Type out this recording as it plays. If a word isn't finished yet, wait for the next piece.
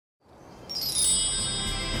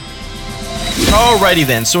Alrighty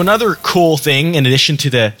then, so another cool thing, in addition to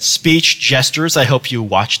the speech gestures, I hope you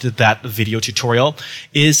watched that video tutorial,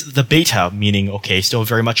 is the beta, meaning, okay, still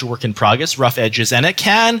very much a work in progress, rough edges, and it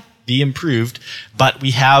can be improved, but we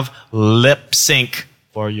have lip sync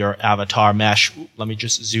for your avatar mesh. Ooh, let me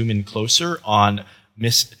just zoom in closer on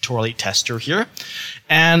Miss Torley Tester here.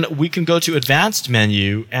 And we can go to advanced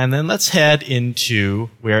menu, and then let's head into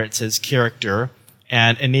where it says character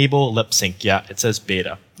and enable lip sync. Yeah, it says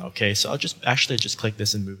beta. Okay, so I'll just click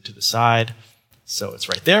this and move it to the side. So it's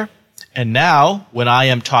right there. And now, when I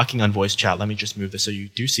am talking on voice chat, let me just move this so you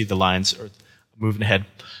do see the lines or moving ahead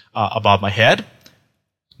above my head.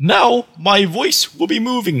 Now, my voice will be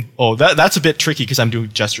moving. Oh, that's a bit tricky because I'm doing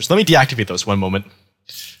gestures. Let me deactivate those one moment.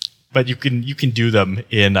 But you can do them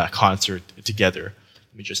in a concert together.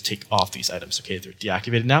 Let me just take off these items. Okay, they're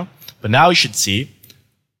deactivated now. But now you should see,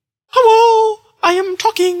 hello, I am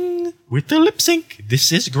talking with the lip sync.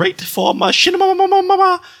 This is great for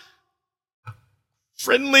machinima.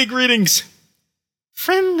 Friendly greetings.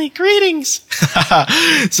 Friendly greetings.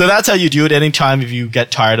 So that's how you do it anytime if you get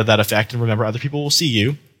tired of that effect. And remember, other people will see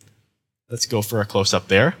you. Let's go for a close-up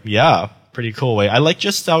there. Yeah, pretty cool way. I like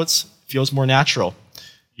just how it feels more natural.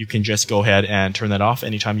 You can just go ahead and turn that off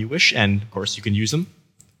anytime you wish. And, of course, you can use them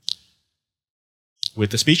with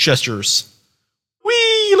the speech gestures.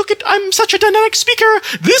 Whee! Look at, I'm such a dynamic speaker.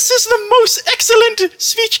 This is the most excellent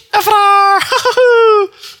speech ever.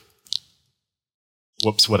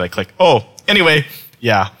 Whoops, what'd I click? Oh, anyway,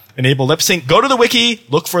 yeah. Enable lip sync. Go to the wiki.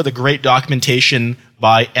 Look for the great documentation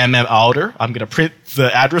by MM Alder. I'm going to print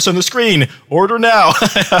the address on the screen. Order now.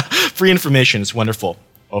 Free information. It's wonderful.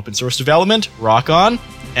 Open source development. Rock on.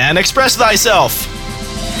 And express thyself.